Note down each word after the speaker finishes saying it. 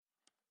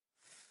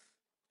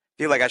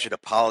feel like I should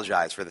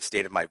apologize for the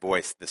state of my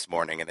voice this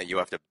morning, and that you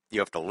have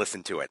to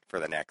listen to it for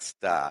the next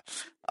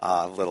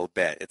little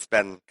bit. It's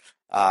been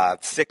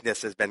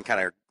sickness has been kind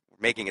of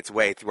making its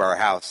way through our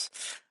house,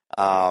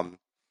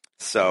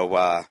 so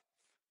I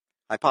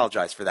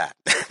apologize for that.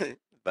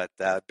 But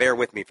bear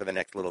with me for the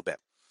next little bit.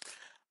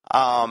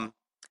 Does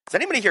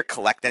anybody here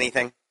collect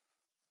anything?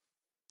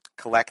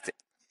 Collect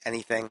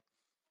anything?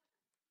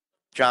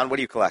 John, what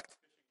do you collect?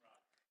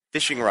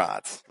 Fishing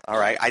rods. All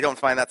right. I don't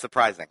find that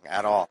surprising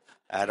at all.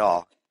 At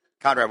all.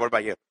 Conrad, what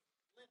about you?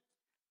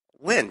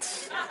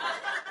 Lint.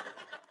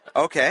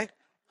 Okay.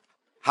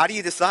 How do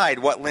you decide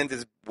what lint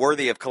is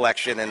worthy of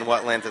collection and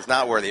what lint is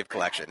not worthy of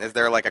collection? Is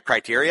there like a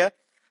criteria?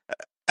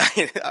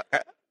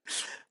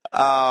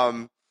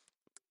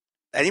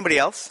 Anybody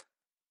else?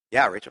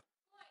 Yeah, Rachel.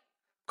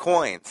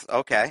 Coins.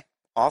 Okay.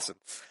 Awesome.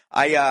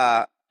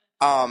 I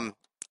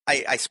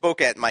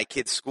spoke at my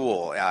kids'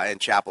 school in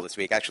chapel this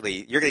week.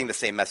 Actually, you're getting the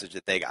same message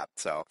that they got.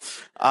 So,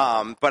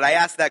 but I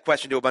asked that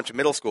question to a bunch of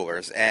middle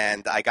schoolers,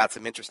 and I got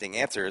some interesting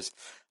answers.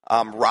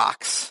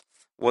 Rocks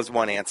was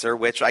one answer,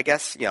 which I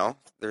guess,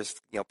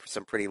 there's,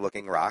 some pretty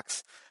looking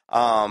rocks.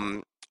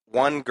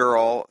 One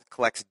girl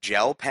collects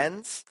gel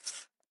pens,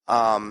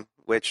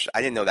 which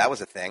I didn't know that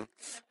was a thing.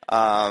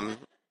 But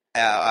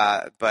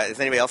does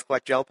anybody else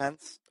collect gel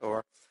pens?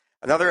 Or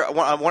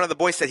one of the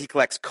boys said he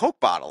collects Coke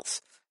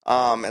bottles.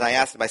 And I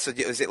asked him, I said,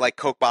 is it like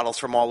Coke bottles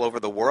from all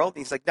over the world?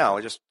 And he's like, no,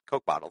 it's just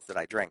Coke bottles that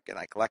I drink and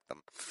I collect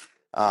them.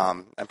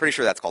 I'm pretty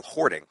sure that's called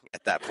hoarding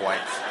at that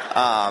point.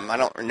 I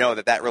don't know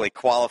that really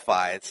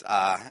qualifies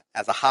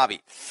as a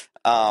hobby.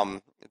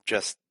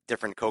 Just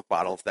different Coke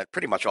bottles that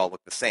pretty much all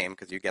look the same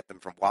because you get them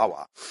from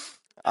Wawa.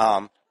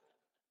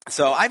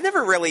 So I've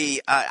never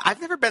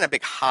been a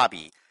big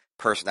hobby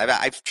person.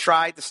 I've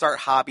tried to start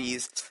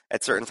hobbies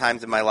at certain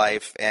times in my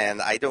life,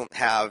 and I don't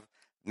have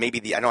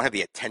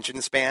the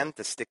attention span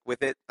to stick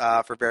with it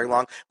for very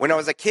long. When I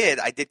was a kid,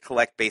 I did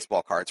collect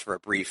baseball cards for a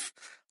brief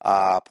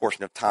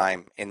portion of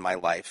time in my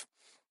life.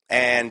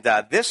 And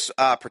this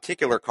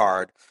particular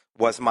card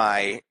was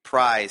my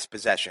prized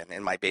possession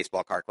in my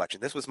baseball card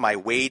collection. This was my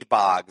Wade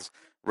Boggs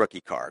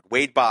rookie card.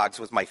 Wade Boggs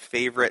was my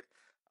favorite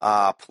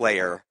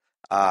player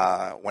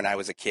when I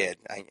was a kid.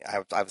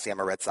 Obviously, I'm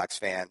a Red Sox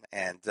fan,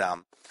 and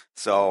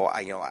so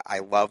I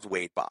loved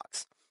Wade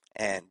Boggs.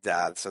 And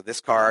so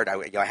this card,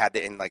 I had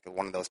it in like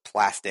one of those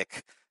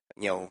plastic,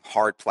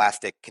 hard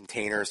plastic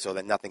containers so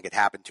that nothing could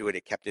happen to it.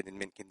 It kept it in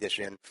mint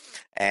condition,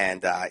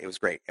 and it was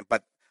great.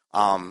 But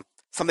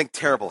something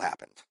terrible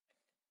happened.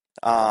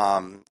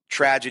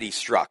 Tragedy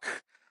struck,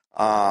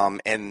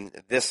 and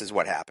this is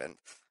what happened.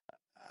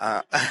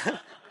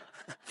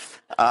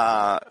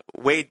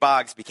 Wade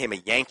Boggs became a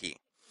Yankee,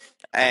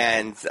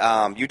 and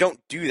you don't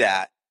do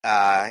that.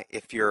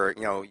 If you're,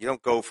 you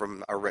don't go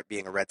from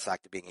being a Red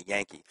Sox to being a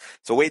Yankee.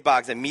 So Wade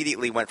Boggs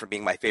immediately went from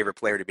being my favorite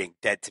player to being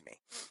dead to me.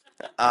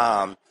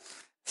 And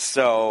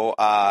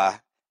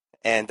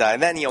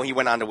then, he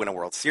went on to win a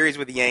World Series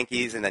with the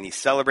Yankees, and then he's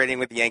celebrating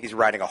with the Yankees,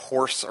 riding a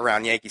horse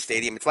around Yankee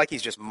Stadium. It's like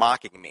he's just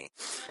mocking me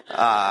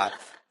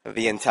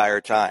the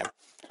entire time.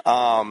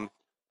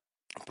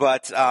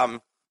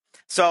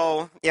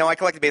 So, I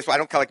collected baseball. I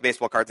don't collect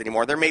baseball cards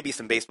anymore. There may be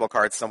some baseball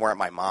cards somewhere at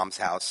my mom's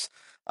house.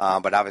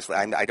 But obviously,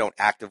 I don't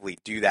actively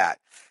do that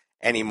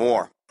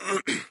anymore.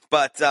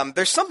 But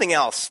there's something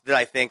else that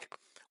I think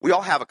we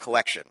all have a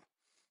collection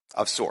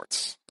of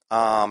sorts.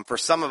 For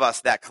some of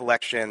us, that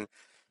collection,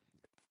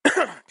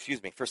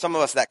 for some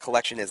of us, that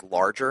collection is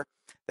larger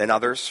than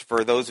others.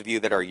 For those of you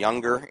that are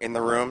younger in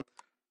the room,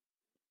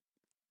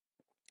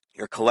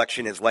 your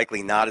collection is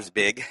likely not as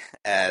big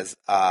as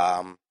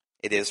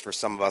it is for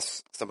some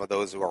of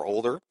those who are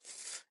older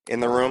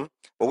in the room.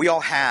 But we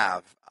all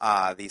have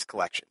these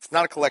collections. It's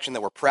not a collection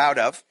that we're proud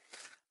of,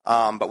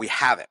 but we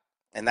have it.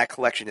 And that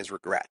collection is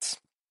regrets.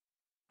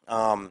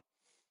 The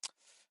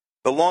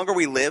longer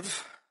we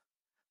live,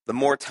 the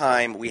more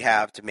time we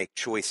have to make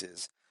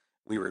choices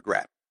we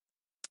regret.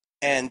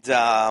 And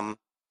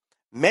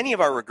many of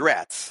our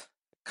regrets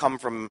come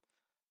from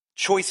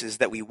choices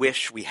that we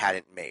wish we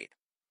hadn't made.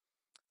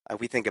 If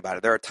we think about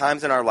it, there are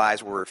times in our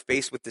lives where we're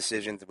faced with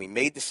decisions and we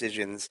made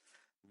decisions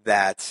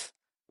that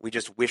we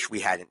just wish we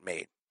hadn't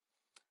made.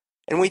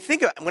 And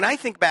when I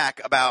think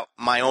back about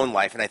my own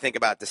life and I think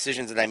about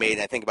decisions that I made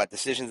and I think about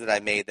decisions that I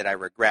made that I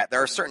regret,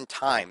 there are certain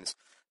times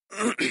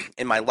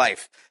in my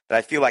life that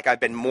I feel like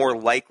I've been more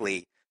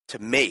likely to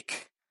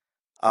make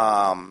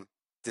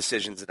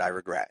decisions that I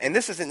regret. And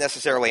this isn't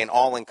necessarily an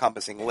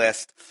all-encompassing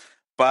list,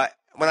 but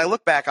when I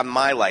look back on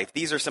my life,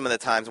 these are some of the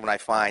times when I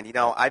find,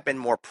 I've been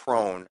more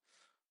prone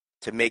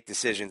to make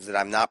decisions that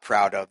I'm not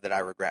proud of, that I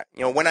regret.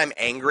 When I'm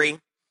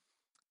angry,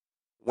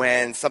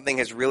 when something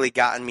has really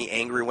gotten me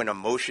angry, when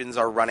emotions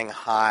are running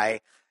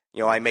high,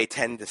 I may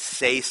tend to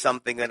say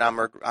something that I'm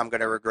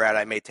going to regret.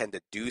 I may tend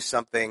to do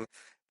something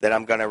that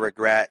I'm going to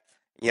regret.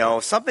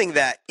 Something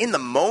that in the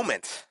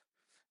moment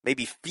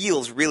maybe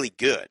feels really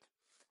good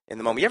in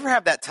the moment. You ever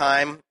have that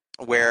time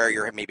where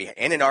you're maybe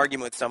in an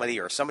argument with somebody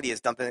or somebody has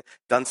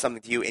done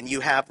something to you and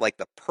you have like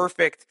the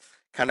perfect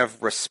kind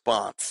of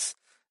response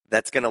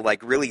that's going to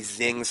like really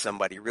zing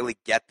somebody, really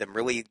get them,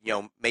 really,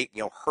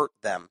 hurt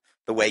them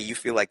the way you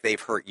feel like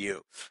they've hurt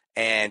you.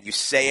 And you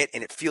say it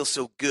and it feels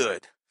so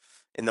good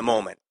in the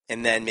moment.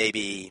 And then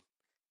maybe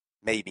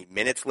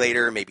minutes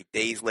later, maybe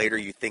days later,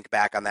 you think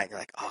back on that and you're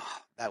like, oh,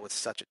 that was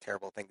such a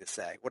terrible thing to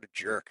say. What a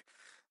jerk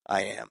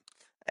I am.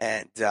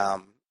 And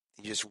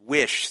you just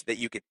wish that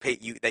you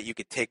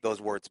could take those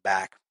words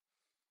back.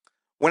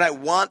 When I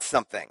want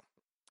something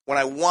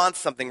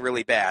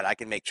really bad, I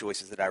can make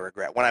choices that I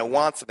regret. When I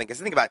want something, because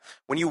think about it,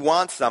 when you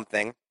want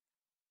something,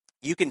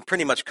 you can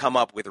pretty much come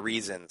up with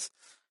reasons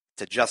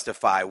to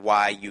justify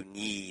why you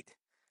need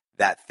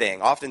that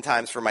thing.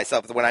 Oftentimes for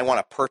myself, when I want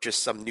to purchase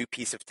some new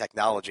piece of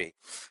technology,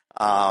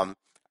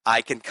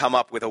 I can come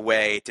up with a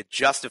way to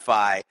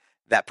justify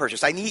that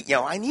purchase. I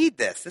need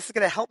this. This is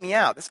going to help me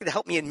out. This is going to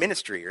help me in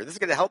ministry, or this is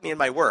going to help me in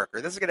my work, or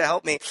this is going to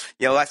help me,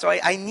 so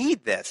I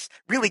need this.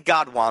 Really,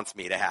 God wants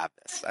me to have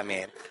this. I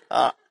mean,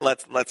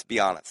 let's be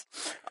honest.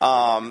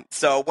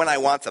 So when I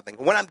want something,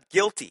 when I'm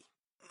guilty,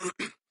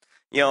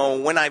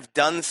 when I've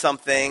done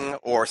something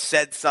or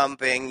said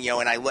something,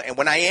 and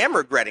when I am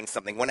regretting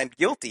something, when I'm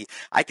guilty,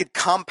 I could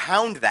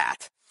compound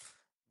that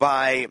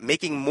by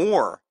making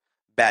more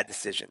bad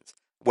decisions,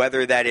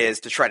 whether that is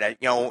to try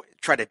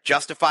to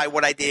justify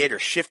what I did or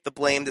shift the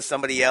blame to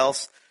somebody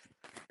else,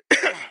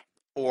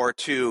 or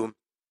to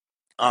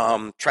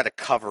try to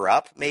cover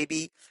up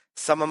maybe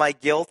some of my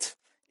guilt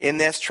in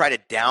this, try to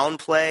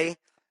downplay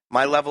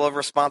my level of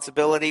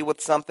responsibility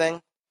with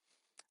something.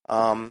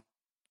 And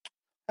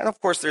of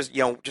course, there's,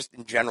 just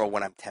in general,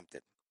 when I'm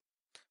tempted,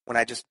 when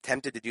I just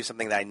tempted to do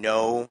something that I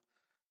know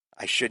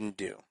I shouldn't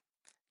do,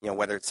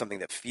 whether it's something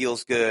that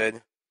feels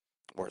good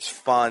or is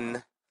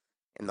fun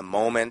in the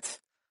moment,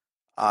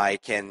 I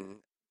can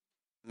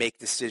make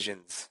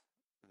decisions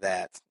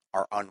that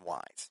are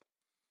unwise.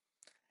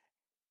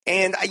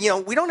 And,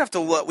 we don't have to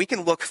look, we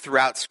can look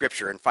throughout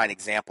Scripture and find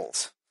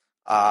examples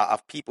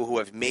of people who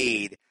have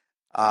made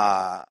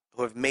bad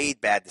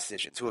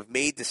decisions, who have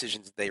made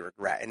decisions that they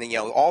regret. And then,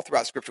 all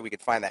throughout Scripture, we can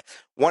find that.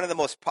 One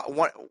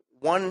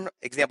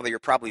example that you're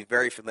probably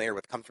very familiar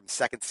with comes from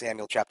 2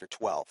 Samuel chapter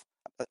 12.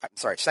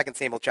 2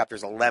 Samuel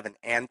chapters 11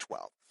 and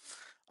 12.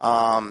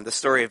 The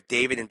story of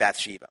David and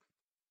Bathsheba.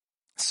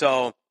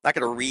 So I'm not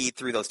going to read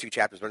through those two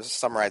chapters, but I'll just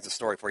summarize the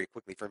story for you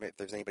quickly if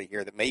there's anybody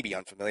here that may be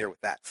unfamiliar with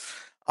that.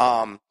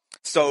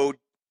 So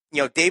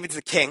David's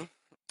the king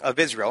of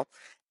Israel,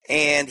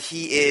 and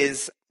he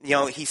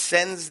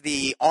sends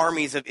the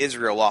armies of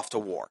Israel off to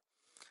war.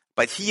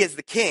 But he, as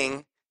the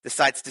king,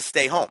 decides to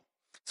stay home.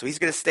 So he's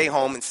going to stay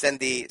home and send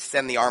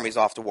the armies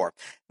off to war.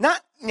 There's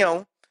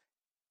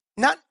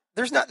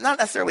not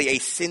necessarily a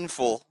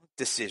sinful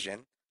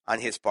decision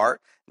on his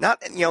part.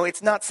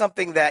 It's not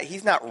something that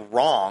he's not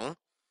wrong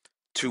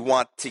to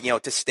want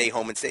to stay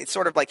home and stay. It's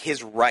sort of like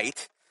his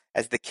right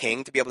as the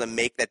king to be able to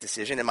make that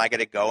decision. Am I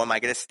going to go? Am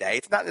I going to stay?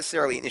 It's not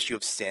necessarily an issue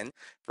of sin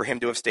for him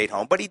to have stayed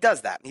home, but he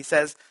does that. And he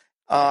says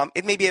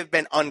it maybe have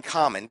been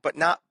uncommon, but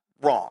not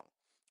wrong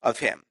of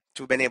him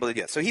to have been able to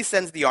do it. So he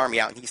sends the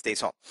army out and he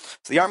stays home.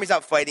 So the army's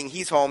out fighting.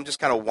 He's home just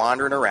kind of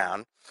wandering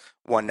around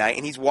one night,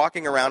 and he's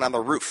walking around on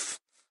the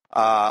roof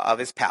of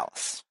his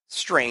palace.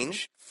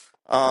 Strange,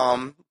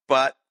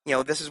 but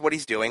this is what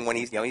he's doing when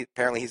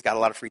apparently he's got a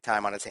lot of free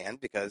time on his hands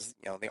because,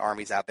 the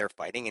army's out there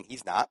fighting and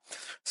he's not.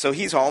 So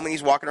he's home and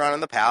he's walking around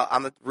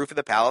on the roof of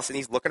the palace, and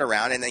he's looking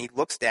around, and then he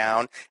looks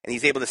down and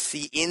he's able to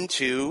see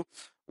into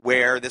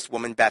where this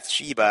woman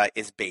Bathsheba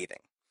is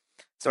bathing.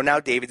 So now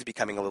David's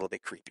becoming a little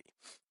bit creepy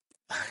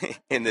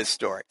in this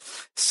story.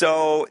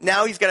 So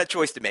now he's got a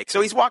choice to make. So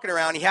he's walking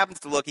around, he happens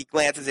to look, he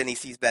glances in, he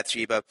sees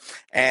Bathsheba,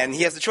 and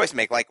he has a choice to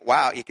make. Like,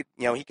 wow, he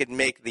could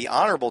make the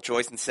honorable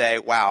choice and say,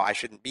 wow, I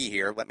shouldn't be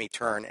here. Let me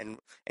turn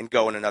and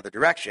go in another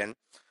direction.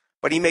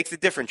 But he makes a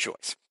different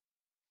choice.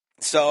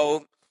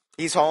 So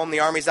he's home,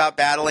 the army's out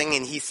battling,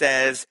 and he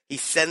sends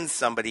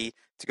somebody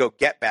to go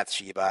get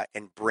Bathsheba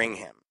and bring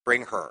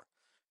her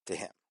to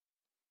him.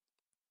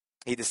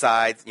 He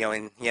decides,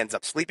 and he ends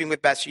up sleeping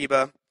with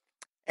Bathsheba.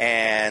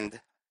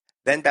 And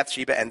then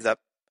Bathsheba ends up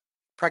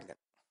pregnant.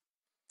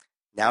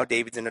 Now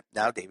David's in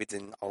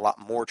a lot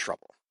more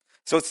trouble.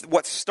 So it's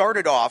what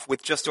started off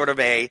with just sort of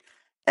a,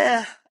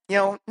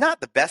 not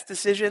the best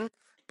decision,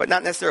 but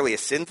not necessarily a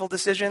sinful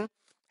decision,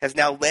 has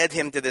now led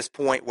him to this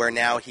point where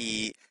now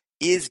he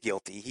is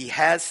guilty. He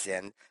has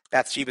sinned.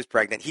 Bathsheba's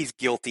pregnant. He's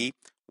guilty.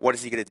 What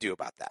is he going to do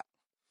about that?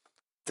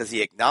 Does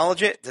he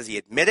acknowledge it? Does he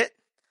admit it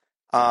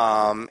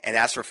and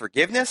ask for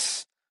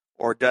forgiveness?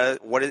 Or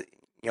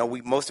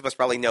most of us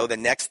probably know the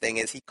next thing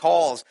is he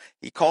calls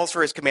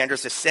for his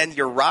commanders to send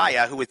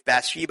Uriah, who is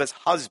Bathsheba's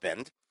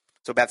husband.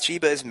 So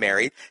Bathsheba is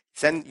married.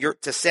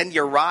 To send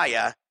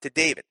Uriah to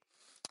David.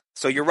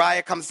 So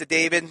Uriah comes to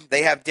David.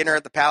 They have dinner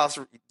at the palace.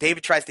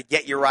 David tries to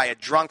get Uriah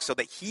drunk so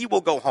that he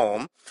will go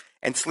home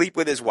and sleep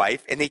with his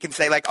wife. And he can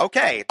say, like,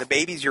 okay, the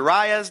baby's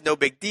Uriah's, no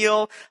big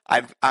deal.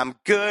 I'm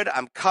good.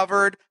 I'm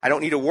covered. I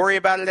don't need to worry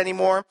about it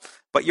anymore.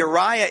 But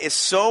Uriah is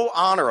so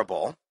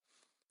honorable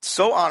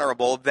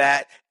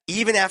that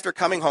even after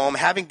coming home,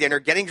 having dinner,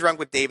 getting drunk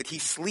with David, he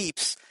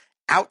sleeps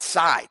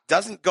outside,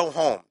 doesn't go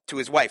home to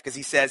his wife because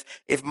he says,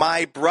 if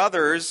my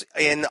brothers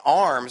in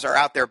arms are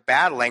out there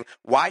battling,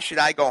 why should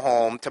I go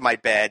home to my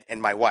bed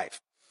and my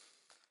wife?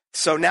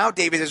 So now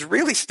David is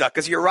really stuck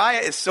because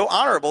Uriah is so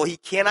honorable, he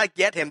cannot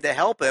get him to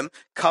help him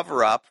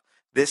cover up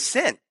this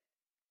sin.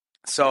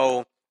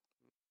 So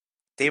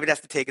David has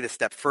to take it a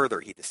step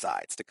further, he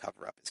decides, to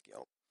cover up his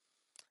guilt.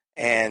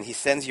 And he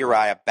sends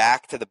Uriah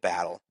back to the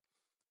battle,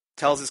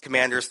 tells his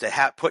commanders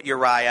to put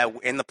Uriah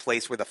in the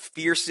place where the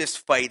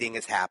fiercest fighting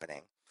is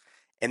happening.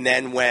 And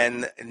then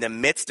when in the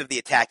midst of the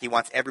attack, he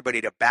wants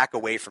everybody to back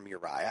away from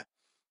Uriah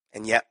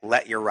and yet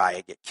let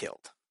Uriah get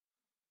killed.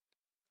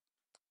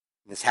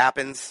 When this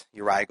happens,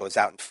 Uriah goes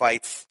out and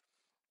fights.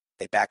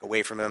 They back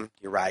away from him.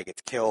 Uriah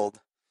gets killed.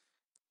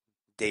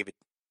 David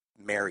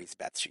marries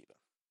Bathsheba.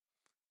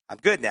 I'm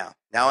good now.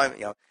 Now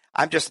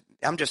I'm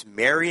just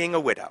marrying a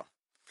widow.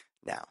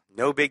 Now,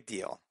 no big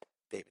deal,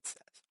 David says.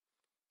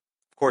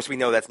 Of course, we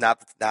know that's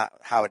not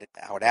how it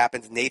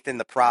happens. Nathan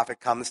the prophet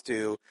comes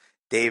to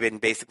David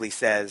and basically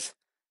says,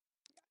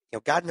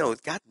 God knows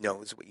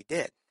what you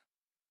did.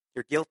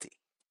 You're guilty.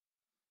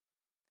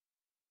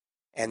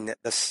 And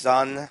the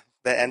son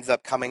that ends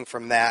up coming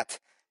from that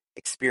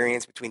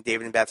experience between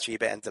David and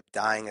Bathsheba ends up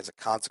dying as a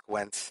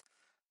consequence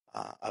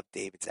of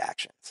David's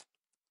actions.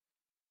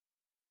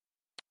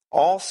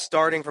 All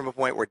starting from a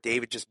point where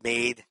David just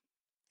made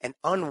an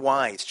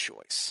unwise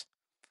choice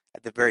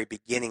at the very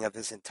beginning of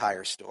this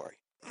entire story.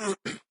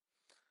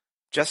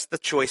 Just the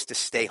choice to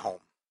stay home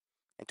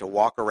and to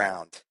walk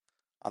around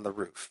on the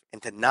roof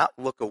and to not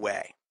look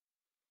away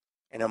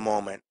in a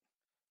moment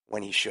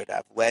when he should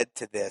have led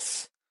to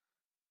this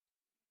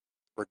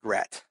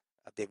regret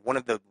of David.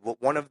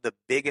 One of the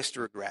biggest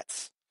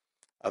regrets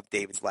of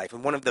David's life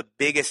and one of the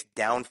biggest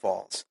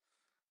downfalls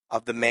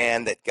of the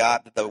man that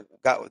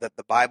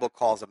the Bible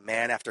calls a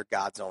man after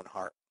God's own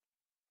heart.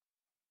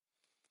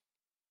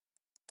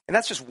 And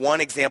that's just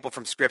one example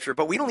from Scripture,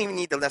 but we don't even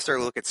need to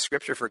necessarily look at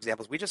Scripture for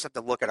examples. We just have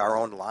to look at our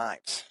own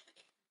lives.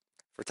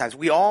 For times,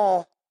 we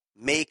all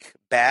make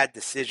bad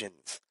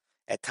decisions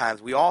at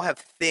times. We all have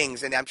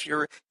things, and I'm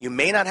sure you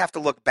may not have to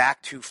look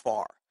back too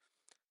far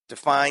to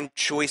find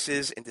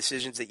choices and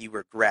decisions that you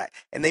regret.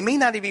 And they may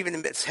not have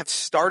even have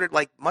started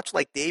much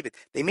like David.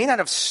 They may not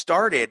have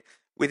started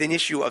with an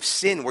issue of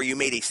sin where you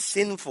made a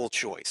sinful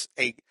choice,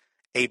 a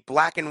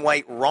black and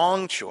white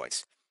wrong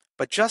choice,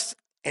 but just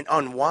an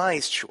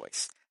unwise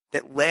choice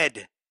that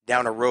led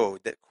down a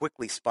road that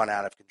quickly spun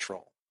out of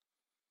control.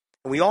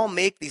 And we all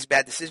make these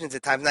bad decisions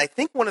at times. And I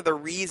think one of the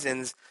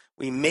reasons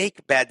we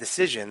make bad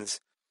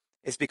decisions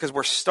is because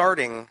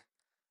when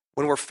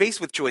we're faced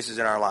with choices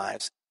in our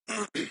lives,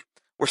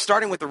 we're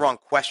starting with the wrong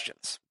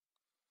questions.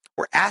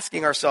 We're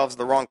asking ourselves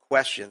the wrong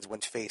questions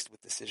when faced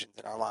with decisions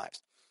in our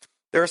lives.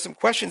 There are some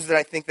questions that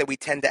I think that we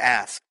tend to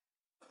ask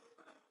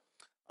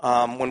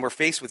when we're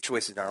faced with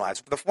choices in our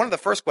lives. One of the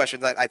first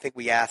questions that I think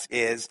we ask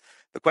is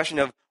the question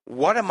of,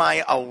 what am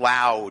I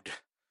allowed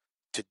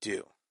to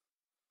do?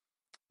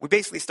 We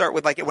basically start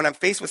with, when I'm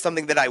faced with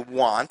something that I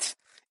want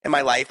in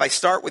my life, I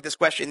start with this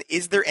question,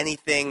 is there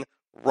anything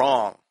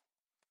wrong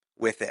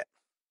with it?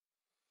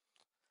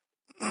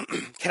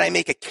 Can I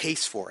make a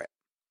case for it?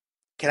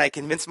 Can I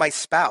convince my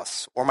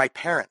spouse or my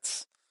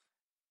parents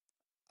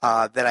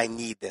that I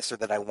need this or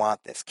that I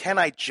want this? Can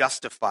I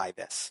justify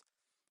this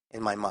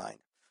in my mind?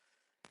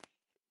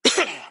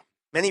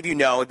 Many of you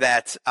know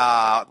that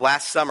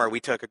last summer we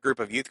took a group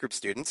of youth group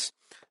students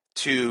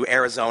to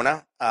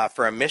Arizona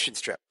for a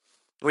missions trip.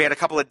 We had a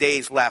couple of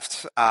days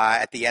left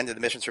at the end of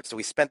the mission trip, so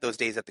we spent those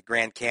days at the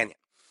Grand Canyon.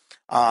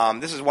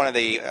 This is one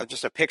of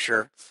just a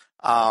picture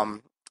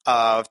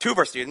of two of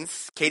our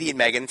students, Katie and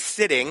Megan,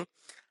 sitting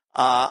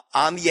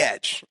on the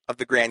edge of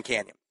the Grand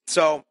Canyon.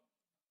 So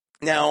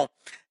now,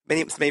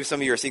 maybe some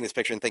of you are seeing this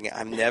picture and thinking,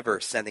 I'm never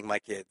sending my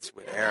kids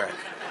with Eric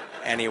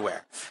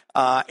anywhere.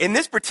 In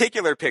this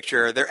particular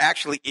picture, there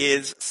actually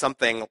is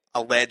something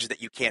alleged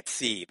that you can't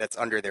see that's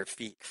under their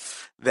feet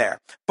there.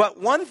 But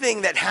one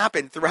thing that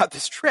happened throughout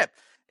this trip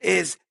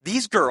is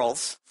these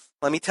girls,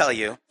 let me tell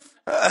you,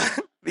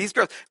 these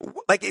girls,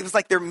 it was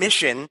like their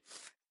mission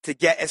to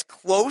get as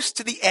close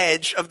to the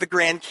edge of the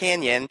Grand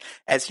Canyon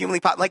as humanly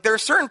possible. There are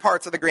certain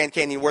parts of the Grand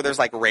Canyon where there's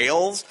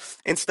rails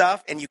and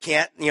stuff and you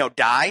can't,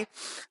 die.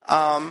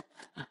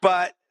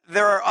 But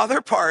there are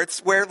other parts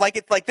where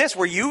it's like this,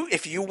 where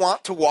if you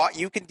want to walk,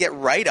 you can get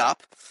right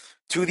up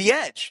to the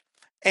edge.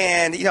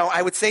 And,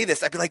 I would say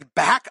this, I'd be like,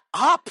 back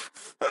up,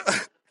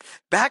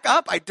 back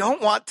up. I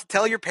don't want to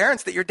tell your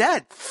parents that you're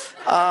dead.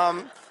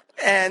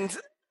 And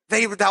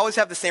they would always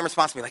have the same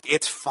response to me,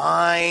 it's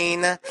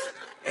fine,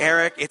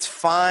 Eric, it's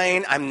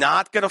fine. I'm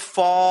not going to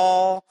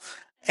fall.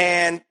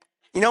 And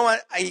you know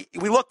what?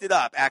 We looked it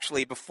up,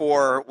 actually,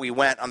 before we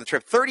went on the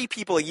trip. 30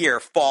 people a year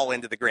fall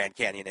into the Grand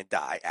Canyon and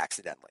die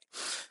accidentally.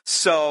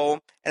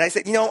 And I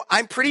said,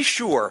 I'm pretty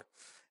sure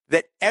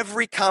that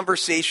every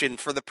conversation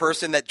for the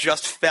person that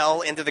just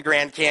fell into the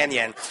Grand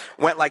Canyon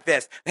went like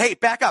this. Hey,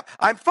 back up.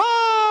 I'm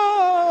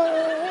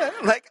fine.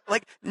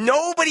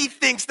 Nobody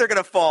thinks they're going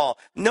to fall.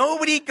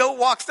 Nobody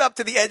walks up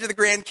to the edge of the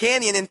Grand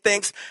Canyon and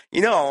thinks,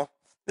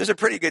 this there's a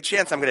pretty good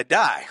chance I'm going to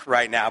die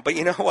right now. But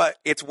you know what?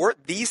 It's worth,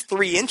 these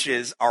 3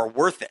 inches are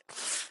worth it.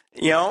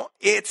 You know,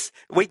 they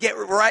get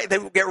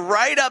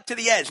right up to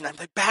the edge, and I'm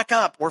like, back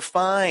up, we're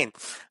fine.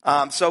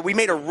 So we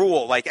made a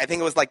rule, like, I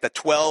think it was like the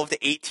 12 to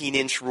 18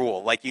 inch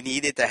rule. Like, you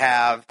needed to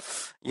have,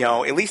 you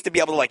know, at least to be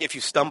able to, like, if you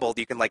stumbled,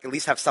 you can, like, at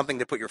least have something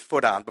to put your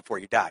foot on before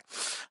you die.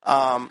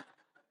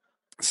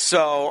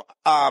 So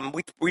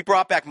we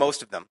brought back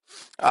most of them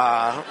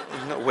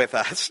with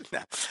us.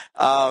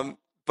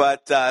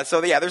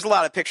 So yeah, there's a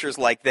lot of pictures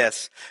like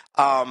this.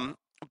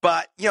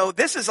 But you know,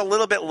 this is a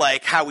little bit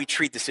like how we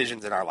treat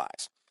decisions in our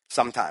lives.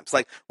 Sometimes,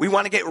 like, we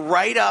want to get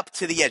right up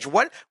to the edge.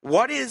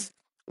 What is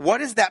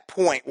that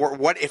point where,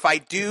 what if I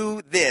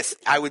do this,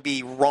 I would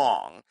be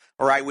wrong,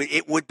 or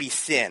it would be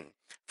sin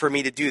for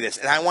me to do this,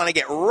 and I want to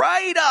get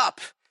right up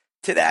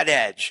to that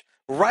edge,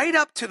 right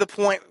up to the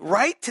point,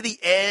 right to the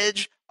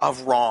edge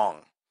of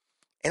wrong,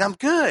 and I'm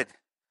good,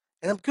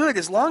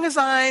 as long as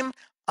I'm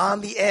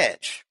on the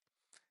edge.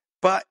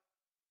 But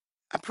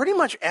I'm pretty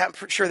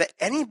sure that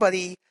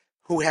anybody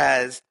who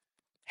has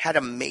had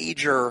a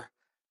major,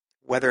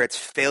 whether it's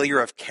failure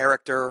of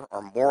character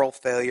or moral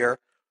failure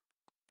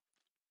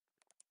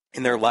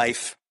in their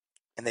life,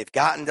 and they've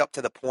gotten up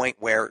to the point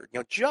where, you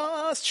know,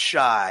 just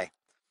shy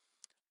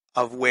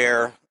of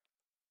where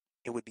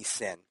it would be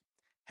sin,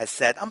 has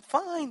said, I'm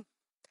fine.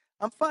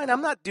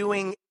 I'm not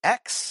doing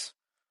X.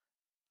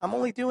 I'm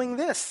only doing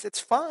this.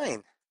 It's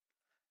fine.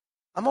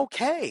 I'm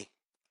okay.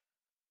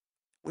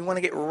 We want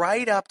to get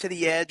right up to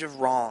the edge of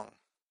wrong.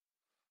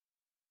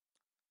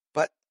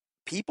 But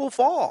people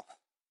fall.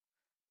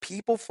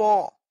 People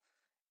fall.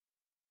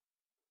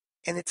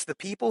 And it's the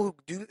people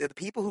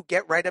who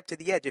get right up to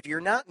the edge. If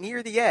you're not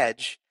near the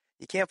edge,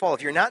 you can't fall.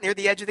 If you're not near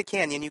the edge of the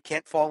canyon, you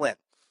can't fall in.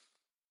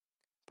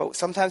 But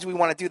sometimes we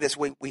want to do this.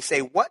 We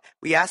say,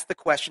 we ask the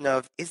question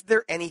of, is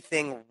there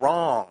anything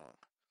wrong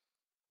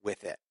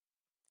with it?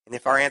 And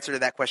if our answer to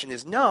that question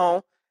is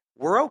no,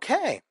 we're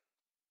okay.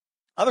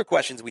 Other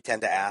questions we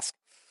tend to ask,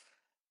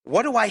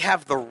 what do I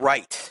have the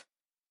right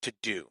to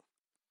do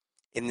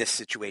in this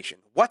situation?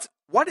 What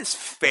is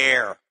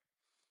fair?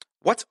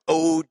 What's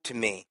owed to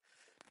me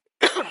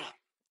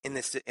in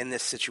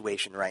this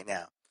situation right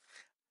now?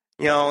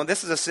 You know,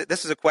 this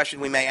is a question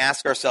we may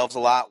ask ourselves a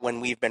lot when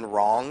we've been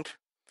wronged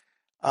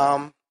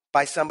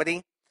by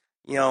somebody.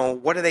 You know,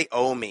 what do they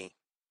owe me?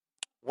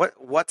 What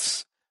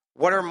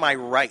are my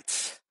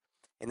rights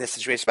in this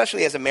situation?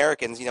 Especially as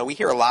Americans, you know, we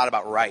hear a lot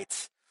about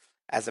rights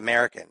as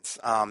Americans.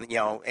 You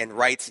know, and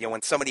rights. You know,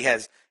 when somebody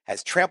has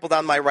trampled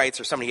on my rights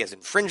or somebody has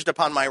infringed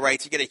upon my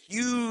rights, you get a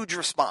huge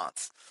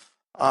response.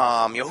 You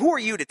know, who are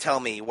you to tell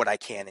me what I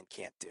can and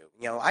can't do?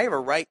 You know, I have a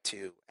right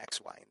to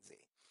X, Y, and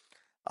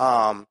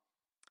Z.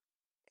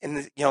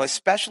 And you know,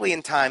 especially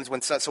in times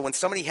when when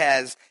somebody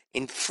has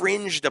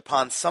infringed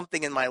upon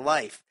something in my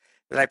life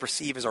that I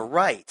perceive as a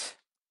right,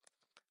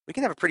 we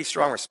can have a pretty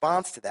strong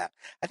response to that.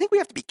 I think we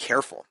have to be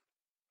careful,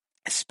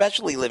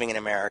 especially living in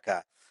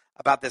America,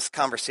 about this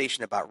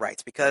conversation about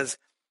rights, because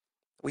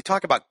we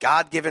talk about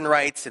God-given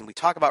rights and we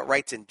talk about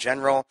rights in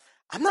general.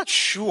 I'm not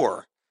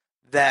sure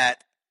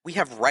that we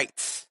have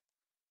rights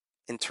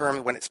in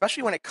terms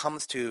especially when it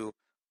comes to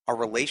our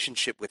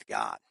relationship with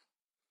God.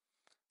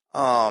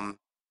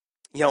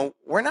 You know,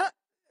 we're not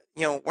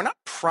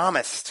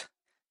promised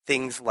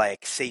things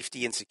like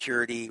safety and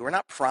security. We're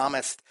not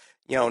promised,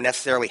 you know,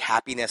 necessarily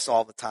happiness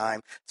all the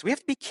time. So we have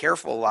to be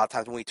careful a lot of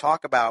times when we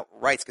talk about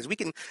rights, because we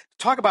can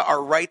talk about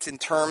our rights in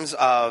terms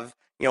of,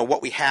 you know,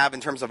 what we have in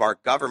terms of our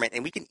government,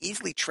 and we can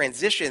easily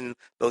transition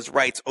those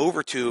rights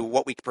over to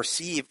what we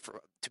perceive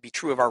to be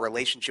true of our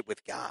relationship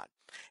with God.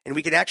 And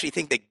we can actually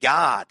think that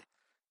God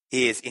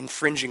is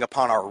infringing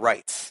upon our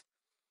rights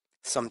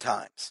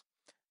sometimes.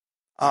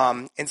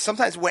 And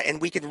sometimes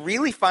we can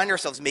really find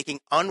ourselves making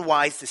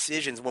unwise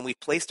decisions when we've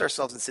placed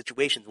ourselves in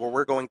situations where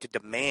we're going to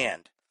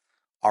demand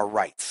our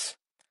rights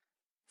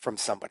from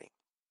somebody.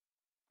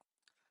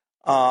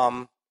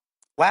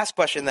 Last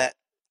question that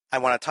I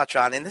want to touch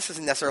on, and this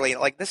isn't necessarily,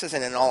 like, this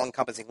isn't an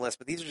all-encompassing list,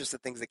 but these are just the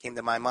things that came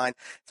to my mind.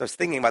 So I was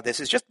thinking about this,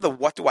 is just the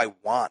what do I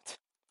want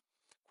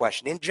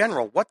question. In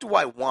general, what do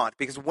I want?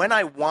 Because when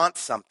I want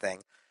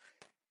something,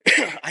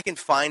 I can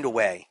find a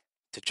way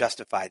to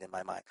justify it in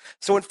my mind.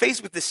 So when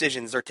faced with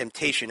decisions or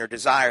temptation or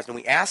desires, when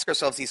we ask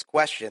ourselves these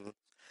questions,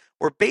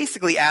 we're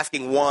basically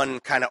asking one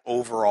kind of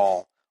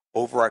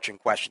overarching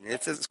question. And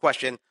it's this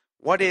question,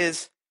 what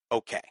is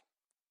okay?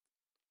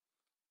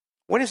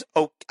 What is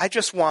okay? I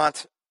just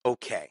want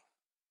okay.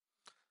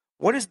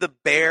 What is the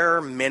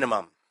bare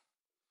minimum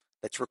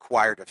that's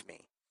required of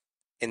me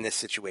in this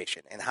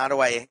situation? And how do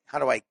I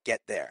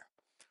get there?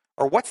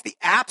 Or what's the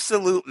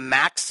absolute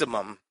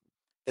maximum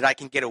that I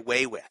can get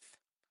away with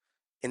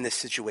in this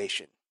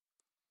situation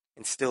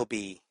and still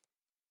be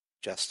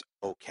just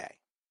okay?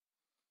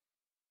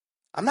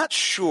 I'm not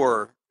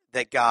sure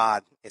that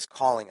God is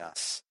calling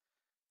us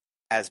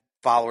as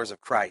followers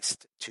of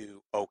Christ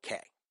to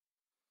okay.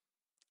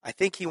 I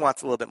think he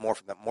wants a little bit more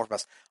from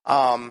us.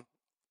 I'm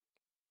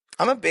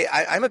a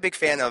big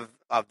fan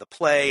of the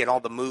play and all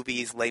the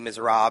movies, Les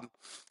Miserables.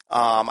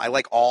 I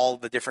like all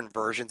the different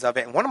versions of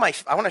it. And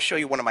I want to show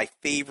you one of my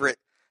favorite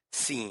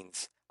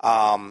scenes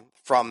from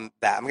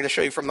that. I'm going to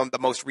show you from the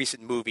most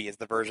recent movie is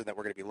the version that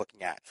we're going to be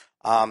looking at.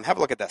 Have a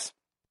look at this.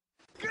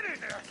 Get in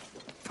there!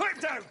 Pipe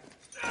down!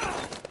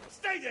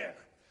 Stay there!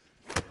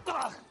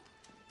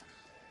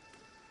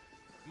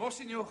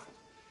 Monsignor,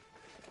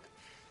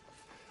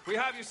 we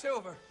have your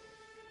silver.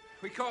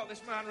 We caught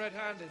this man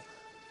red-handed.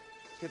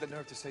 You had the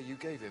nerve to say you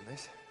gave him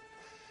this?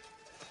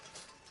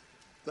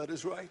 That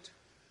is right.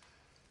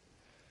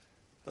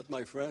 But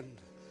my friend,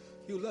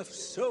 you left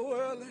so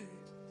early.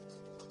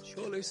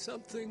 Surely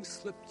something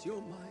slipped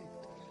your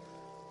mind.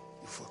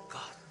 You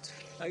forgot.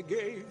 I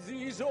gave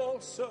these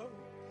also.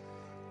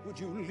 Would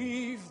you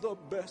leave the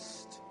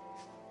best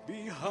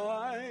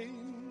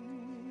behind?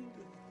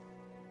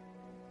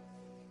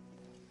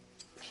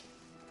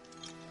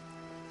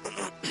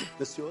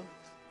 Monsieur,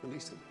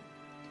 release him.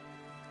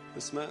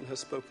 This man has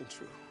spoken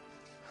true.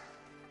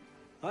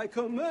 I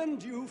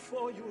commend you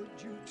for your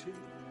duty.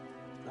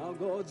 Now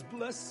God's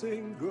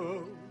blessing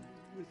go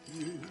with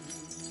you.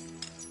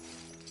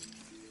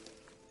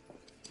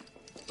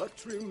 But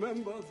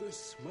remember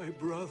this, my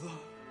brother.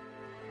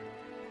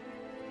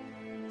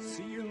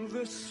 See in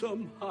this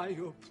some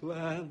higher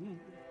plan.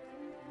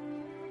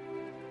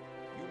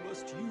 You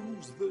must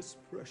use this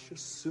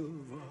precious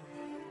silver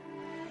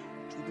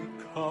to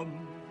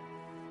become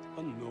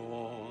an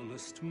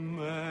honest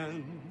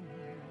man.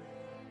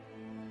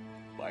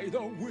 By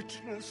the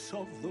witness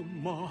of the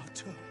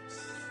martyrs,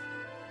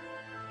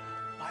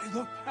 by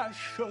the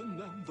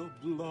passion and the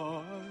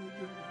blood,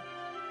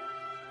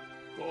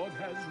 God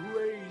has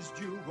raised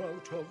you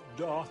out of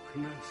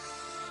darkness.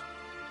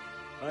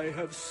 I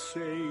have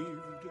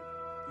saved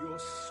your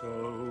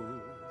soul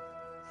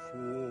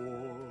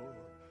for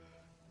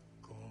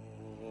God.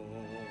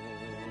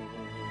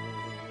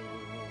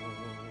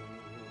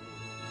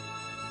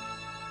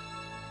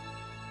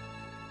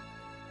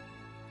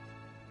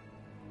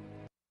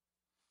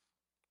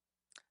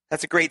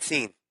 That's a great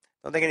scene.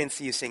 Don't think I didn't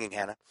see you singing,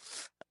 Hannah.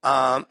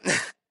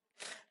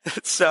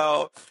 That's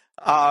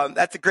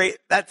a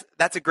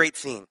great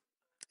scene.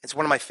 It's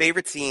one of my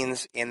favorite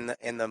scenes in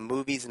the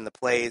movies and the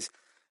plays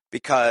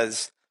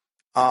because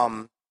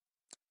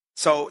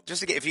so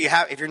just to if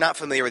you're not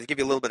familiar with it, to give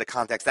you a little bit of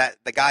context, that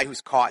the guy who's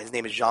caught, his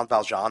name is Jean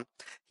Valjean.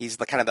 He's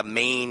kind of the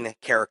main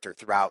character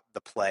throughout the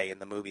play and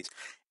the movies.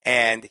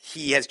 And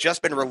he has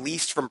just been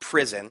released from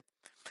prison,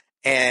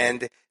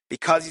 and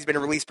because he's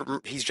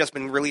just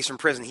been released from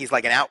prison, he's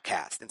like an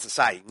outcast in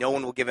society. No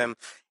one will give him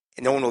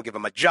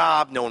a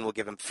job, no one will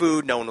give him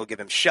food, no one will give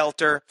him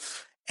shelter.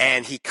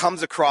 And he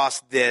comes across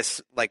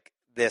this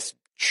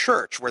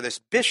church where this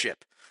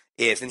bishop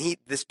is, and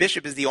this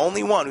bishop is the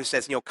only one who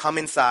says, come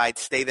inside,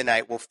 stay the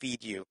night, we'll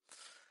feed you.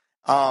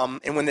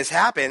 And when this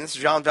happens,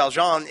 Jean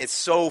Valjean is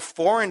so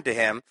foreign to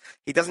him,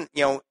 he doesn't,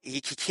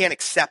 he can't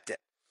accept it.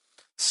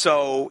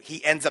 So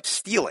he ends up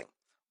stealing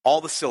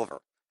all the silver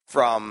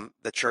from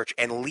the church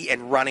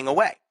and running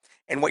away.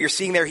 And what you're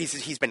seeing there,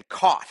 he's been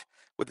caught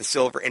with the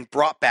silver and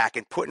brought back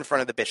and put in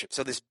front of the bishop.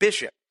 So this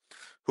bishop,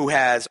 who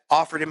has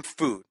offered him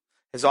food,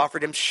 has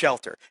offered him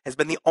shelter, has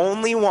been the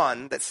only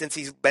one that since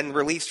he's been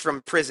released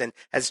from prison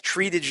has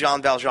treated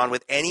Jean Valjean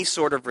with any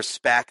sort of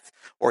respect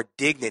or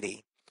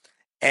dignity.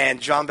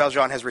 And Jean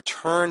Valjean has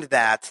returned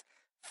that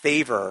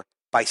favor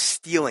by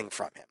stealing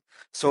from him.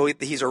 So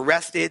he's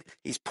arrested,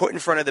 he's put in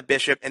front of the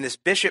bishop, and this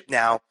bishop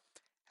now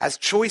has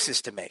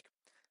choices to make.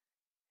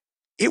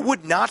 It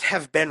would not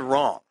have been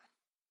wrong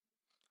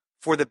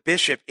for the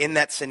bishop in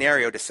that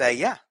scenario to say,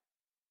 yeah,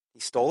 he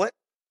stole it,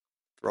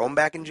 throw him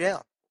back in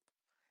jail.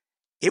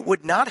 It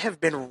would not have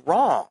been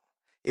wrong.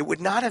 It would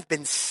not have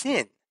been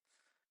sin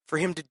for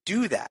him to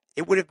do that.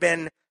 It would have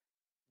been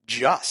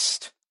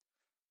just,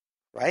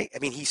 right? I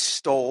mean, he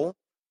stole.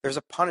 There's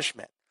a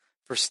punishment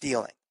for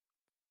stealing.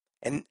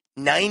 And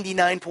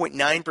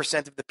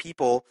 99.9%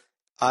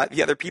 of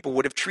the other people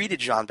would have treated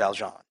Jean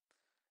Valjean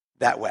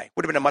that way.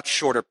 Would have been a much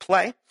shorter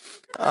play,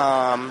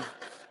 and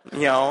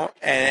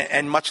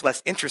much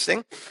less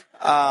interesting.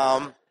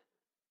 But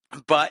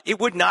it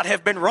would not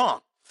have been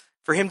wrong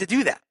for him to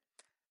do that.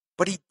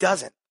 But he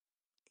doesn't.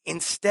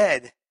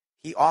 Instead,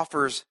 he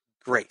offers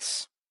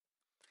grace.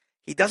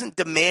 He doesn't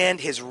demand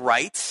his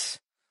rights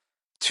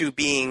to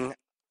being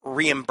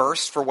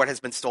reimbursed for what has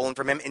been stolen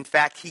from him. In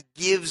fact, he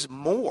gives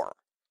more.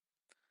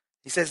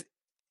 He says,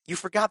 you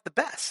forgot the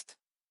best.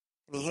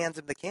 And he hands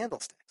him the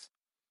candlesticks.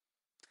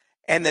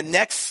 And the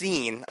next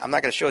scene, I'm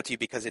not going to show it to you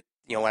because we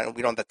don't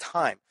have the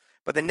time,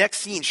 but the next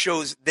scene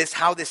shows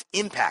how this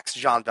impacts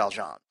Jean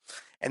Valjean.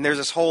 And there's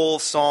this whole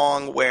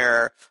song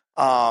where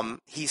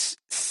he's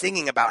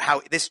singing about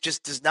how this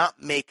just does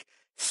not make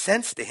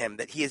sense to him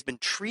that he has been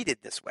treated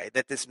this way,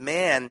 that this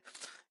man,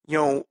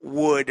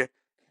 would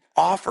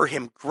offer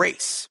him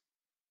grace,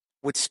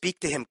 would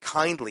speak to him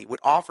kindly, would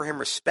offer him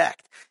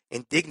respect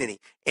and dignity.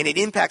 And it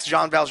impacts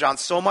Jean Valjean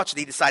so much that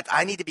he decides,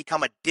 I need to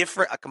become a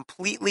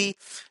completely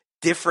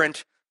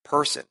different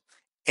person.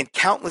 And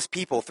countless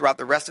people throughout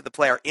the rest of the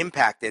play are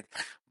impacted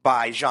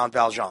by Jean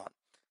Valjean,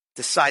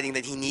 deciding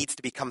that he needs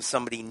to become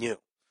somebody new.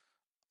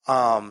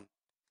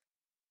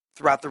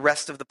 throughout the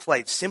rest of the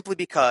play, simply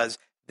because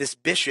this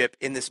bishop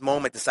in this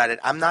moment decided,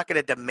 I'm not going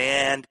to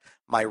demand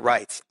my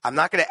rights. I'm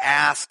not going to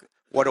ask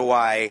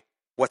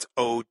what's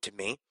owed to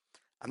me.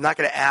 I'm not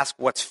going to ask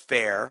what's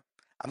fair.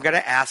 I'm going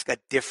to ask a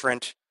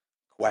different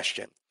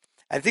question.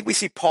 I think we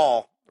see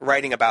Paul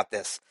writing about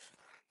this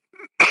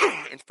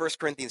in 1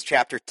 Corinthians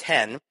chapter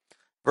 10,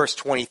 verse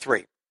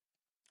 23.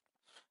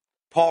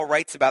 Paul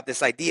writes about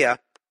this idea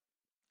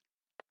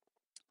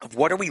of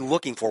what are we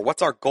looking for?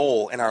 What's our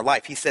goal in our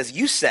life? He says,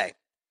 you say,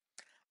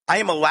 I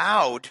am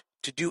allowed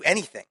to do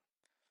anything,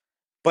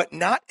 but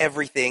not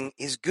everything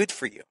is good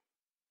for you.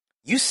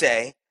 You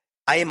say,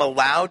 I am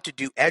allowed to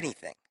do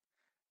anything,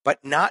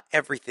 but not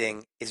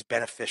everything is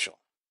beneficial.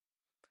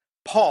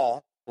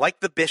 Paul, like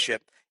the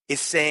bishop, is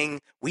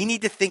saying we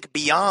need to think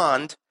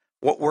beyond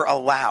what we're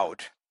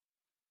allowed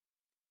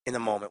in the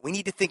moment. We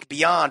need to think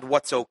beyond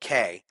what's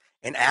okay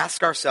and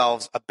ask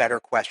ourselves a better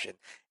question.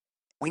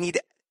 We need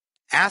to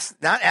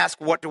not ask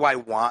what do I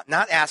want,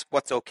 not ask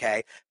what's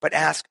okay, but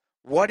ask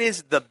what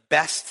is the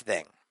best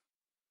thing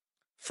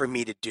for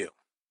me to do?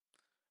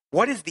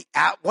 What is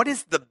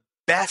the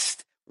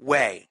best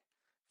way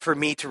for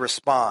me to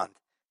respond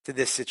to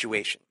this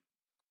situation?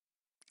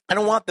 I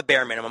don't want the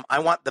bare minimum. I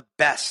want the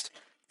best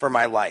for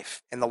my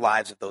life and the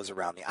lives of those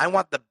around me. I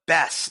want the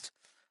best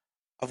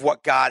of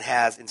what God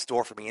has in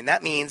store for me. And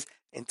that means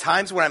in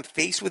times when I'm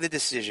faced with a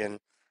decision,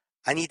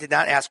 I need to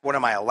not ask what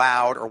am I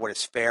allowed or what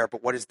is fair,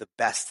 but what is the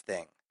best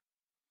thing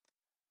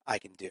I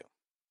can do.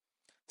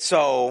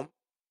 So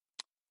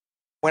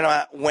when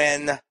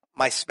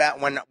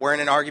we're in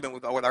an argument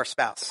with our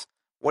spouse,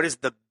 what is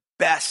the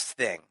best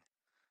thing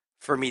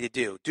for me to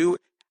do?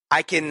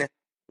 I can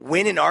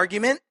win an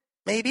argument,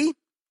 maybe,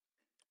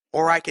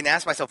 or I can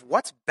ask myself,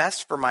 what's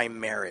best for my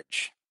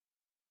marriage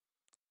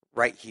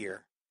right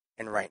here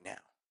and right now?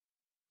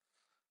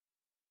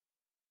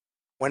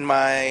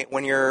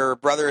 When your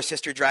brother or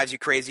sister drives you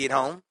crazy at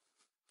home,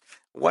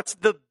 what's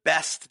the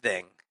best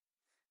thing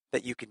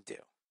that you can do?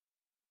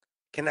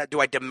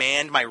 Do I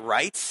demand my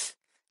rights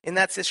in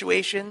that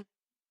situation?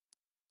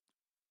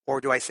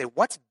 Or do I say,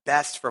 what's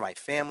best for my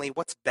family?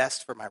 What's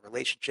best for my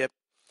relationship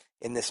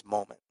in this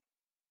moment?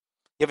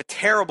 You have a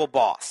terrible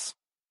boss.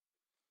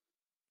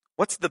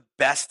 What's the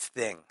best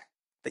thing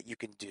that you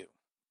can do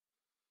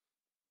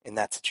in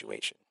that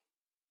situation?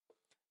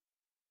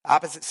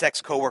 Opposite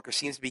sex coworker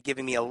seems to be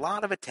giving me a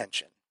lot of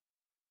attention.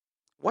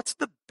 What's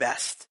the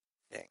best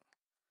thing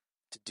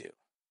to do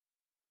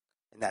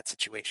in that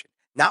situation?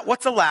 Not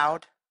what's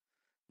allowed,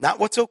 not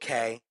what's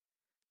okay,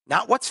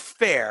 not what's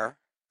fair,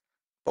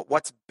 but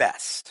what's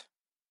best.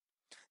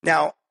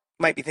 Now, you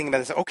might be thinking about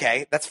this,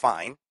 okay, that's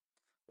fine,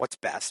 what's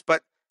best,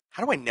 but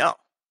how do I know?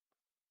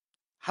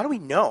 How do we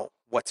know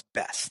what's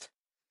best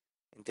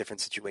in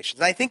different situations?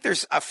 And I think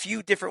there's a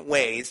few different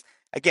ways,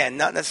 again,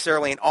 not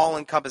necessarily an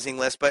all-encompassing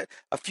list, but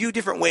a few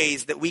different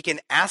ways that we can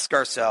ask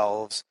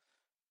ourselves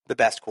the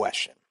best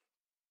question.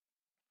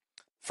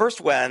 First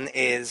one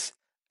is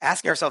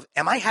asking ourselves,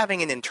 am I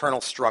having an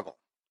internal struggle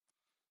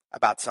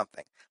about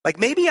something? Like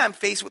maybe I'm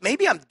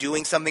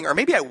doing something, or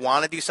maybe I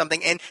want to do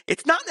something, and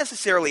it's not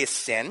necessarily a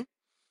sin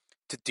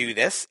to do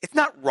this. It's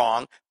not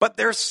wrong, but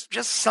there's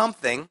just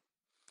something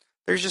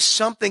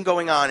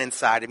going on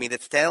inside of me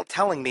that's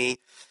telling me,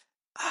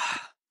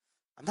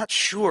 I'm not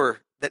sure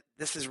that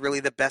this is really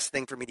the best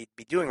thing for me to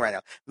be doing right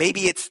now.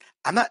 Maybe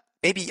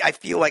I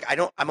feel like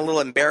I'm a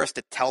little embarrassed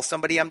to tell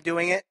somebody I'm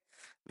doing it.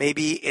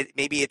 Maybe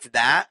it's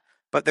that,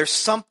 but there's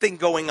something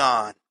going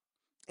on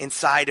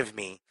inside of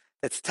me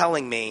that's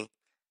telling me,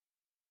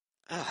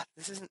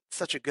 this isn't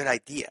such a good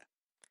idea.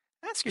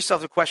 Ask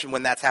yourself a question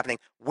when that's happening.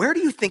 Where do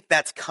you think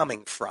that's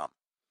coming from?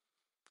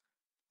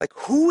 Like,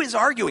 who is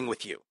arguing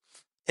with you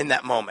in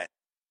that moment?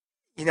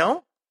 You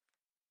know,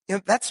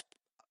 that's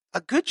a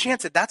good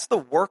chance that that's the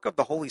work of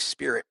the Holy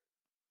Spirit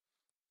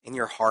in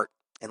your heart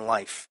and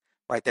life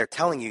right there,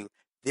 telling you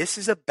this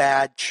is a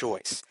bad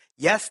choice.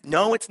 Yes,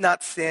 no, it's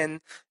not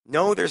sin.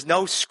 No, there's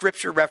no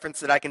scripture reference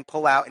that I can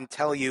pull out and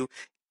tell you,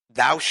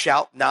 thou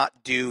shalt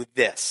not do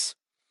this.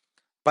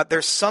 But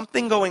there's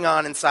something going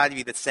on inside of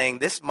you that's saying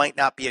this might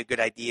not be a good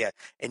idea,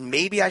 and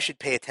maybe I should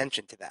pay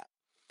attention to that.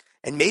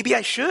 And maybe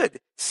I should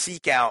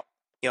seek out,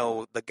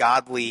 the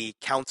godly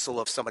counsel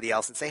of somebody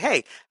else and say,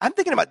 hey, I'm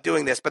thinking about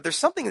doing this, but there's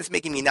something that's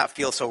making me not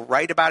feel so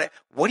right about it.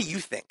 What do you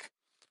think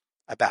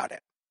about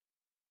it?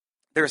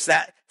 There's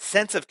that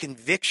sense of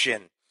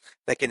conviction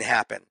that can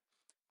happen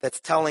that's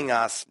telling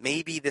us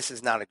maybe this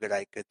is not a good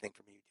thing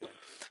for me to do.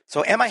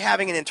 So am I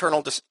having an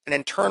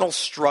internal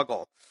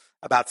struggle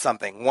about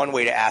something? One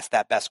way to ask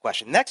that best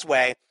question. Next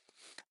way,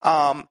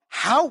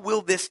 how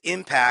will this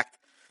impact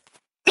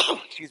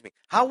excuse me,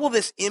 how will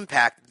this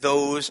impact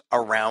those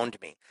around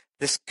me?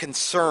 This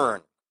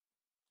concern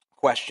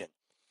question.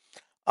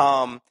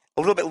 A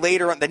little bit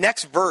later on, the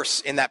next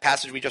verse in that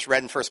passage we just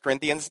read in 1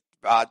 Corinthians,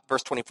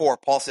 verse 24,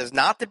 Paul says,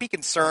 not to be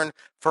concerned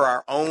for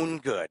our own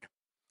good,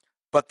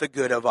 but the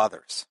good of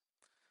others.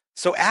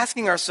 So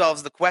asking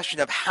ourselves the question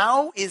of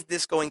how is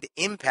this going to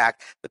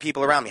impact the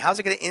people around me? How's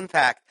it going to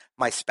impact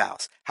my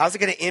spouse? How's it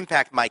going to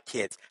impact my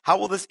kids? How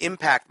will this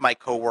impact my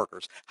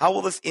coworkers? How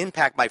will this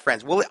impact my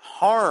friends? Will it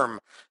harm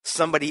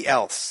somebody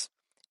else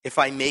if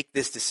I make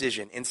this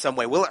decision in some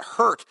way? Will it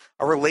hurt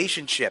a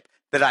relationship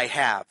that I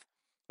have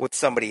with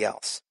somebody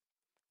else?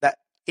 That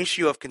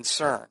issue of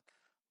concern.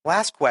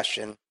 Last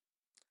question,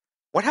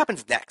 what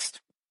happens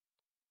next?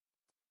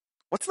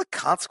 What's the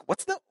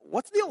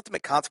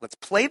ultimate consequence?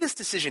 Play this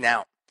decision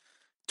out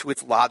to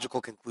its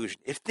logical conclusion.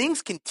 If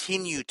things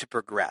continue to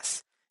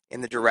progress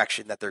in the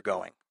direction that they're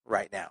going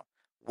right now,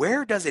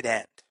 where does it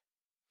end?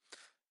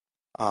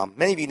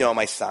 Many of you know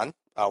my son,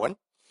 Owen,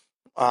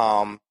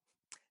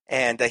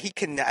 and he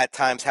can at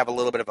times have a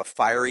little bit of a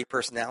fiery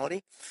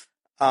personality.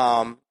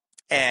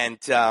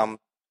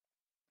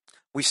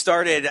 We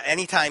started,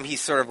 anytime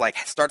he's sort of like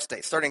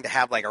starting to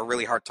have like a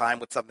really hard time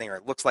with something, or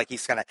it looks like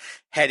he's kind of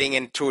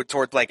heading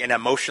towards like an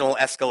emotional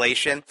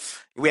escalation,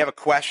 we have a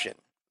question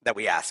that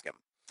we ask him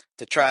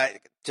to try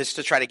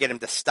to get him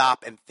to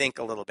stop and think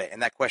a little bit.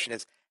 And that question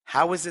is,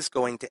 how is this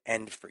going to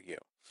end for you?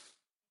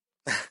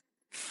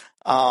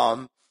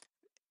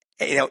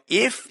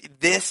 If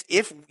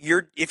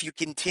you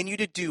continue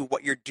to do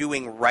what you're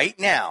doing right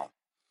now,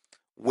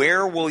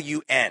 where will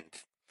you end?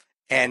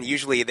 And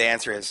usually the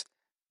answer is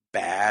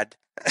bad.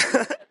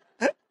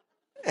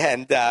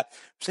 And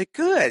it's like,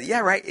 good.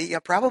 Yeah, right. Yeah,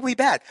 probably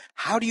bad.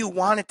 How do you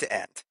want it to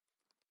end?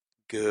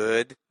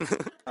 Good.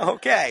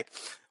 Okay.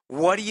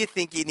 What do you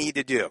think you need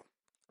to do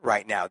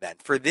right now then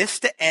for this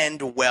to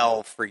end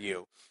well for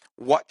you?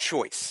 What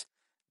choice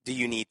do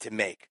you need to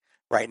make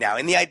right now?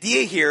 And the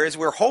idea here is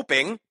we're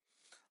hoping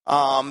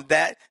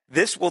that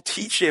this will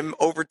teach him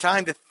over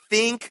time to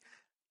think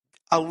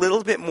a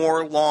little bit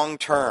more long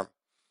term.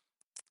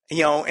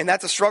 And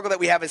that's a struggle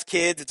that we have as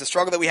kids. It's a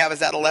struggle that we have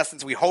as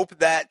adolescents. We hope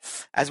that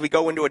as we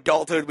go into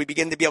adulthood, we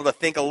begin to be able to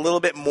think a little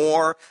bit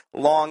more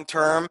long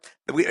term.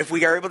 If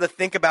we are able to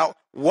think about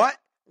what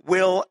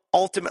will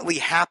ultimately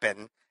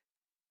happen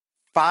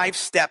 5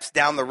 steps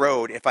down the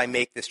road if I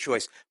make this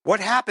choice. What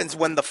happens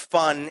when the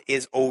fun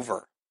is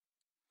over?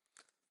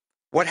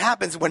 What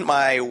happens when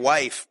my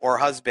wife or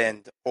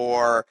husband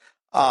or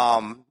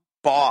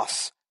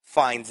boss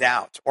finds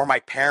out, or my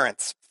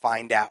parents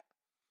find out?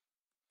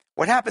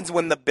 What happens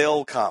when the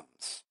bill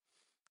comes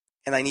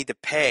and I need to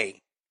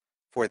pay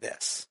for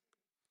this?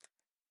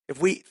 If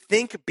we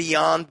think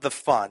beyond the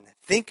fun,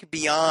 think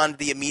beyond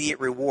the immediate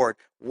reward,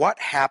 what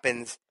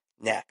happens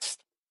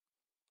next?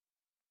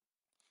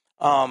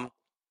 And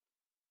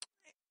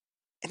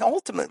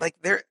ultimately,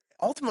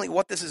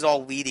 what this is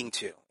all leading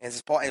to,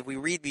 as we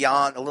read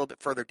beyond a little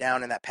bit further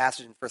down in that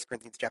passage in 1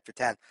 Corinthians chapter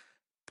 10,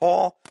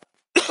 Paul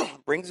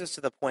brings us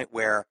to the point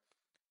where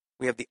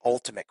we have the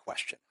ultimate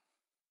question,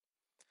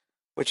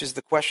 which is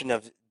the question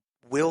of,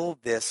 will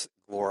this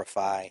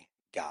glorify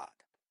God?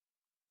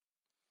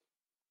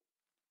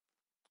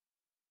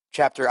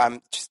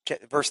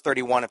 Verse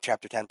 31 of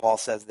chapter 10, Paul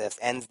says this,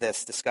 ends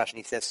this discussion.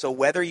 He says, so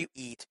whether you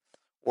eat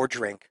or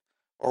drink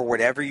or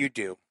whatever you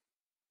do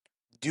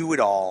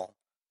it all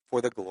for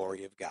the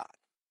glory of God.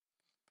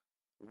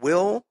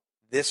 Will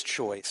this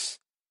choice,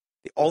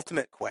 the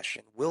ultimate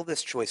question, will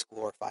this choice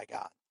glorify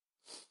God?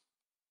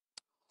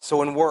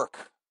 So in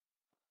work,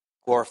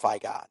 glorify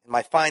God. In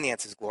my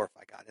finances,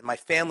 glorify God. In my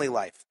family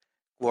life,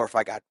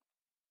 glorify God.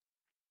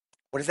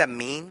 What does that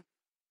mean?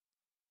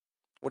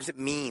 What does it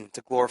mean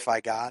to glorify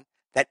God?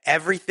 That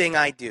everything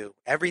I do,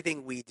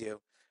 everything we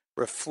do,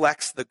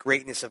 reflects the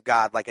greatness of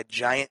God like a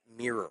giant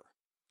mirror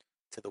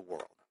to the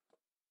world.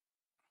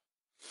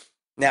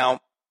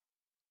 Now,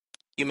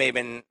 you may have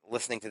been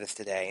listening to this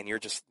today, and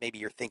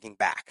you're thinking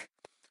back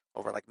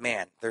over like,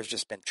 man, there's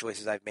just been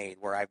choices I've made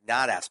where I've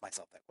not asked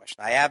myself that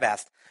question. I have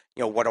asked,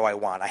 what do I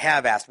want? I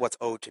have asked what's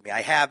owed to me.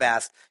 I have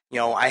asked,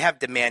 I have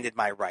demanded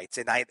my rights,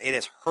 and it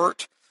has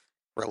hurt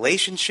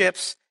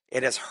relationships.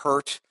 It has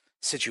hurt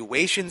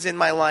situations in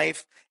my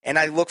life, and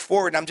I look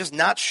forward, and I'm just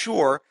not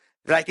sure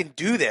that I can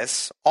do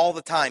this all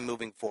the time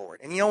moving forward.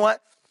 And you know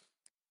what?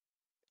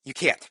 You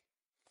can't.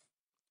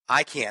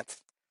 I can't,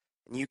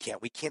 and you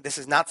can't. We can't. This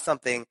is not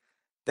something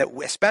that,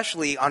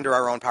 especially under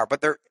our own power,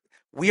 but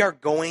we are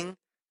going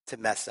to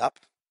mess up.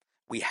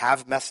 We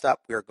have messed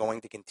up. We are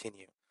going to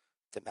continue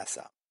to mess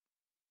up.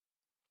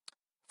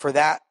 For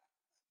that,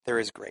 there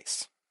is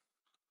grace.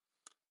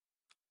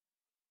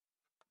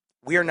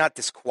 We are not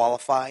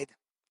disqualified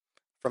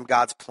from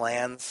God's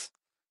plans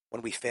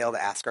when we fail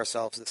to ask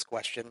ourselves this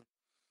question.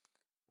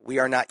 We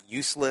are not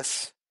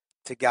useless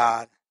to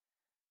God.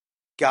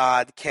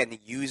 God can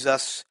use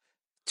us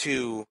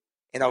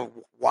in a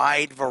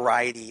wide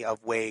variety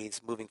of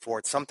ways moving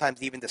forward,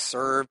 sometimes even to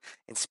serve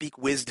and speak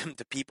wisdom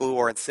to people who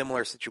are in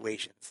similar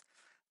situations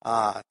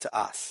to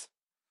us.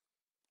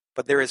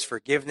 But there is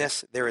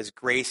forgiveness, there is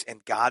grace,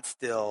 and God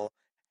still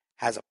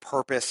has a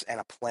purpose and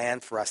a plan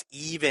for us,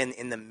 even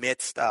in the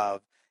midst of,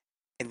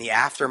 in the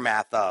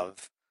aftermath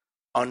of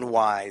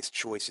unwise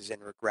choices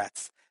and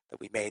regrets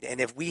that we made.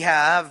 And if we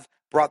have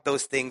brought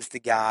those things to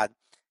God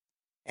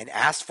and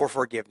asked for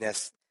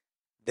forgiveness,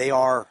 they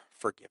are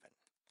forgiven.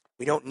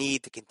 We don't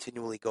need to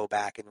continually go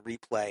back and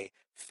replay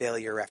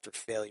failure after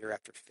failure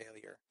after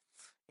failure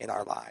in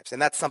our lives.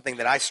 And that's something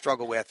that I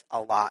struggle with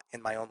a lot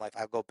in my own life.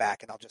 I'll go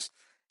back and I'll just,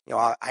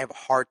 I have a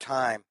hard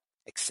time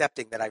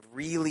accepting that I've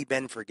really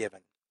been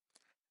forgiven.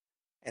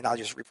 And I'll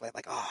just replay it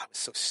like, oh, I was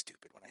so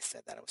stupid when I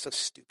said that. I was so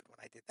stupid when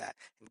I did that.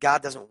 And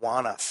God doesn't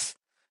want us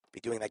to be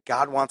doing that.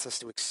 God wants us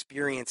to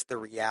experience the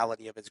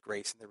reality of his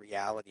grace and the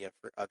reality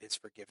of his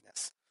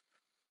forgiveness,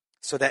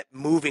 so that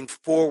moving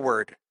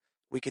forward,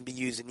 we can be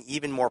used in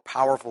even more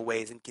powerful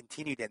ways and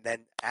continue to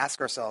then ask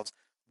ourselves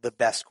the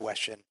best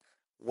question: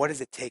 what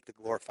does it take to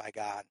glorify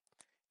God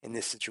in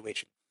this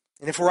situation?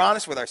 And if we're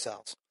honest with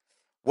ourselves,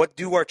 what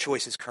do our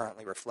choices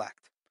currently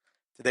reflect?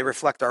 Do they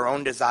reflect our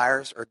own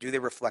desires, or do they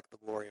reflect the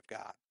glory of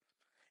God?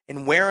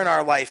 And where in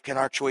our life can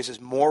our choices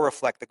more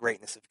reflect the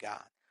greatness of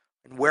God?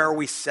 And where are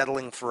we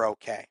settling for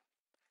okay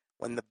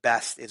when the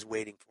best is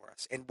waiting for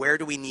us? And where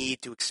do we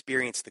need to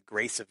experience the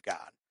grace of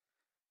God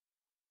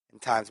in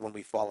times when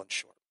we've fallen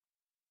short?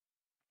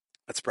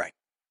 Let's pray.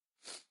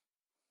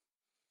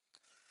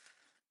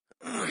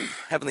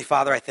 Heavenly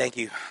Father, I thank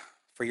you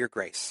for your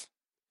grace.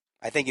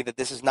 I thank you that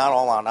this is not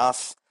all on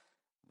us,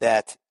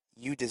 that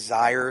you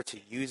desire to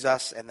use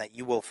us, and that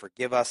you will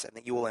forgive us, and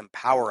that you will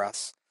empower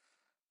us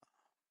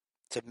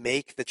to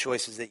make the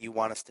choices that you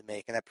want us to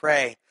make. And I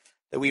pray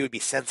that we would be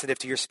sensitive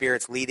to your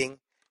Spirit's leading,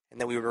 and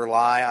that we would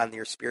rely on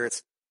your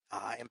Spirit's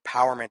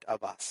empowerment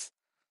of us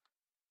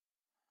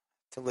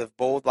to live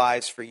bold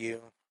lives for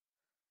you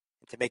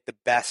and to make the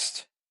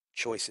best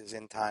choices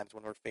in times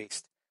when we're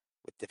faced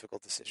with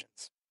difficult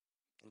decisions.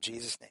 In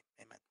Jesus' name,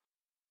 amen.